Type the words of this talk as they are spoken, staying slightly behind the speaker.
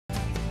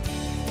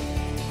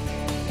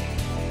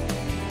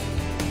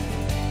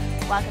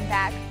Welcome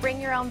back. Bring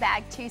Your Own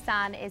Bag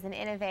Tucson is an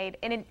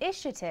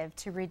initiative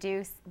to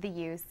reduce the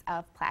use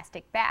of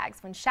plastic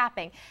bags when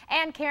shopping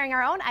and carrying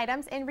our own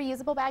items in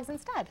reusable bags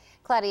instead.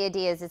 Claudia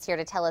Diaz is here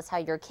to tell us how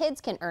your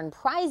kids can earn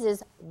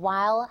prizes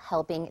while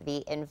helping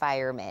the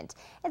environment.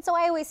 And so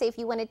I always say, if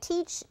you want to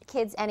teach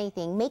kids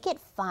anything, make it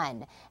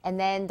fun, and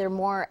then they're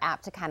more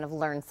apt to kind of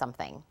learn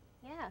something.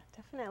 Yeah,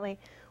 definitely.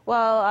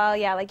 Well,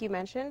 yeah, like you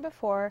mentioned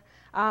before,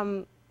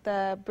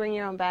 the Bring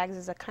Your Own Bags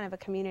is a kind of a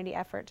community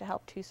effort to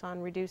help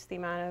Tucson reduce the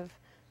amount of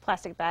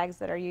plastic bags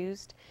that are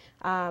used,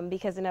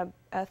 because in a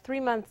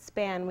 3-month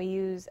span we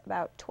use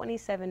about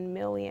 27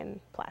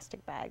 million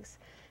plastic bags,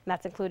 and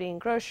that's including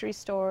grocery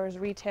stores,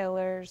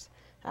 retailers,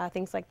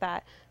 things like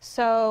that.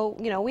 So,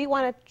 you know, we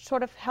want to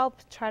sort of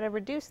help try to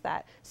reduce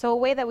that. So a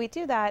way that we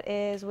do that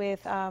is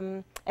with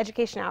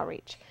education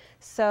outreach.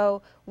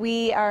 So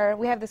we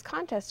have this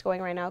contest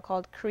going right now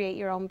called Create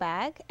Your Own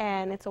Bag,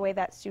 and it's a way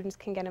that students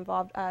can get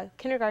involved,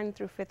 kindergarten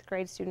through 5th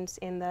grade students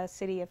in the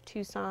city of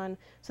Tucson.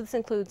 So this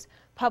includes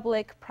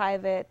public,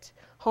 private,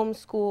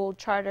 homeschool,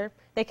 charter.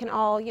 They can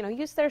all, you know,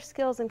 use their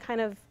skills and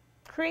kind of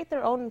create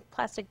their own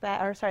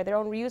their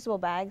own reusable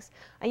bags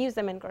and use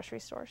them in grocery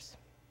stores.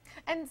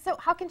 And so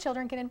how can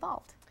children get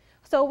involved?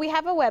 So we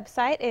have a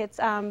website. It's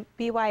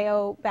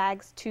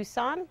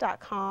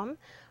byobagstucson.com.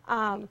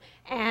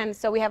 And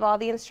so we have all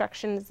the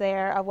instructions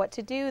there of what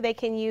to do. They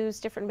can use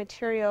different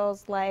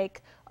materials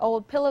like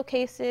old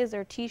pillowcases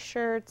or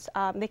T-shirts.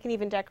 They can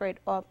even decorate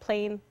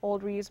plain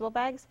old reusable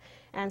bags.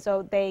 And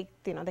so they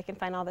can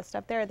find all this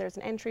stuff there. There's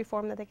an entry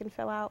form that they can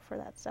fill out for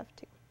that stuff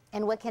too.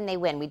 And what can they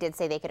win? We did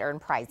say they could earn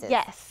prizes.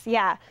 Yes,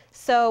 yeah.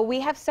 So we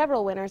have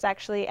several winners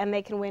actually, and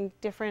they can win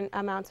different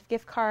amounts of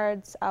gift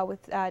cards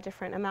with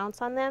different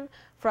amounts on them.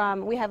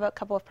 We have a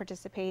couple of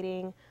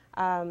participating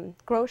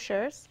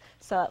grocers,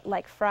 so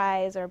like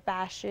Fry's or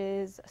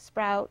Bash's,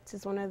 Sprouts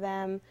is one of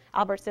them,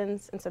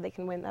 Albertsons, and so they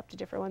can win up to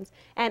different ones.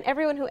 And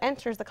everyone who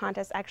enters the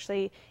contest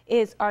actually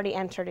is already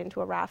entered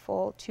into a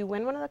raffle to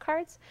win one of the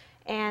cards,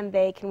 and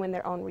they can win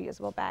their own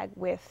reusable bag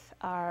with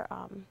our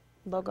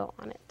logo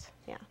on it.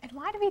 Yeah. And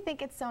why do we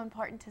think it's so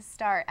important to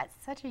start at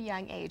such a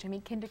young age? I mean,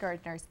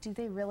 kindergartners, do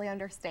they really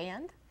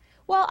understand?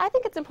 Well, I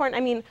think it's important. I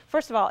mean,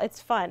 first of all, it's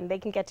fun. They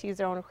can get to use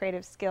their own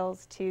creative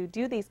skills to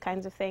do these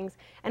kinds of things.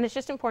 And it's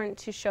just important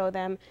to show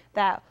them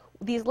that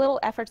these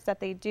little efforts that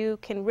they do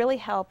can really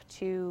help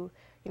to,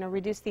 you know,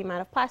 reduce the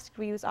amount of plastic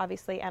we use,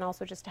 obviously, and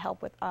also just to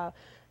help with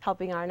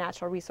helping our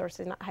natural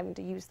resources, not having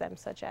to use them,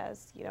 such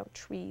as, you know,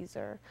 trees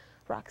or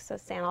rocks,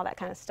 sand, all that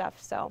kind of stuff.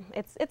 So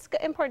it's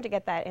important to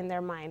get that in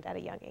their mind at a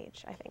young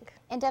age, I think.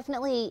 And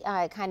definitely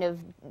kind of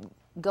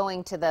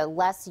going to the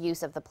less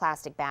use of the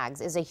plastic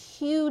bags is a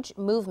huge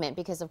movement,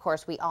 because of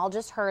course we all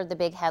just heard the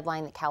big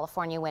headline that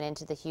California went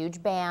into the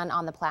huge ban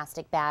on the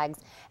plastic bags,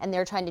 and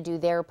they're trying to do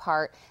their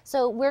part.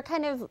 So we're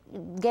kind of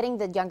getting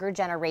the younger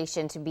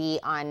generation to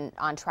be on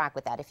track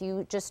with that. If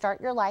you just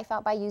start your life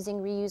out by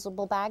using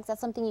reusable bags,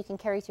 that's something you can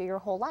carry through your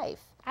whole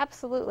life.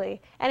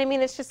 Absolutely. And I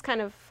mean, it's just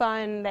kind of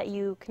fun that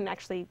you can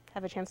actually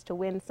have a chance to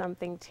win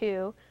something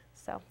too.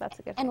 So that's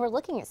a good thing. And we're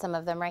looking at some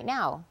of them right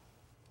now.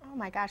 Oh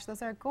my gosh,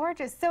 those are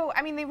gorgeous. So,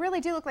 I mean, they really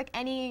do look like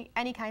any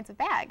kinds of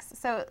bags.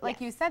 So,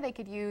 like you said, they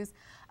could use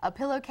a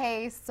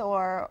pillowcase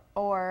or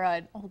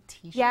an old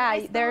T-shirt.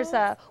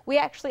 Yeah, we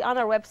actually, on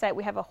our website,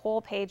 we have a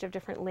whole page of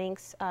different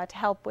links to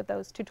help with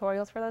those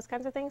tutorials for those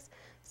kinds of things.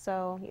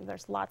 So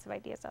there's lots of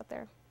ideas out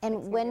there.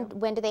 And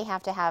when do they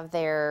have to have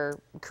their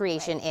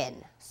creation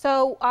in?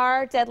 So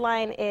our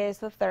deadline is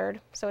the 3rd,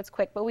 so it's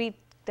quick, but we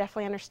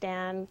definitely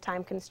understand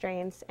time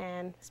constraints,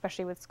 and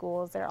especially with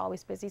schools, they're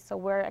always busy, so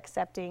we're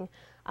accepting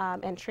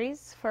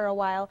entries for a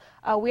while.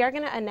 We're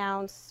going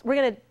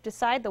to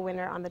decide the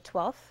winner on the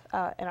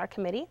 12th in our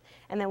committee,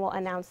 and then we'll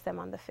announce them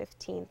on the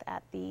 15th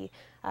at the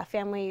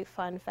Family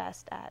Fun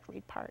Fest at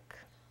Reed Park.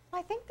 Well,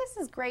 I think this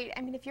is great.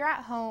 I mean, if you're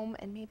at home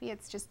and maybe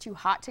it's just too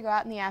hot to go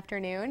out in the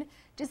afternoon,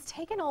 just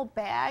take an old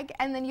bag,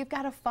 and then you've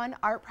got a fun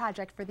art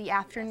project for the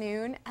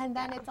afternoon, and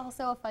then it's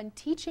also a fun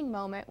teaching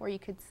moment where you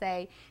could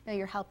say, you know,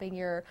 you're helping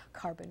your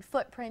carbon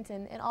footprint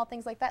and all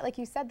things like that. Like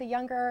you said, the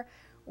younger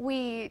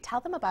we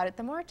tell them about it,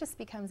 the more it just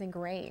becomes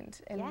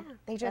ingrained, and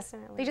they just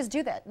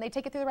do that, and they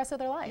take it through the rest of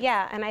their life.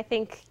 Yeah, and I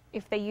think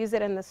if they use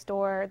it in the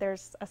store,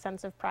 there's a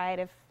sense of pride.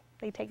 If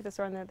they take it to the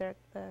store and the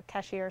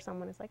cashier or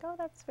someone is like, oh,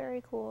 that's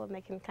very cool, and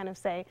they can kind of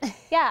say,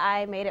 yeah,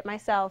 I made it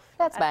myself.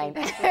 That's mine.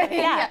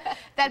 Yeah,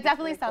 that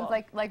definitely sounds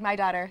cool. like my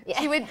daughter.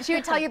 Yeah. She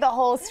would tell you the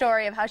whole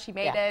story of how she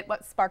made it,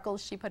 what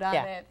sparkles she put on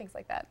it, things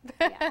like that.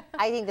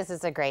 I think this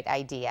is a great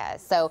idea.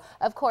 So,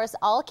 of course,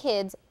 all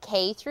kids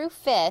K through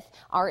 5th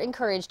are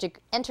encouraged to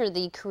enter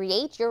the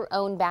Create Your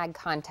Own Bag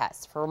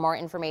contest. For more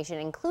information,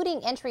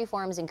 including entry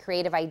forms and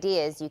creative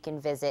ideas, you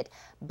can visit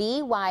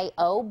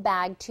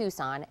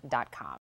byobagtucson.com.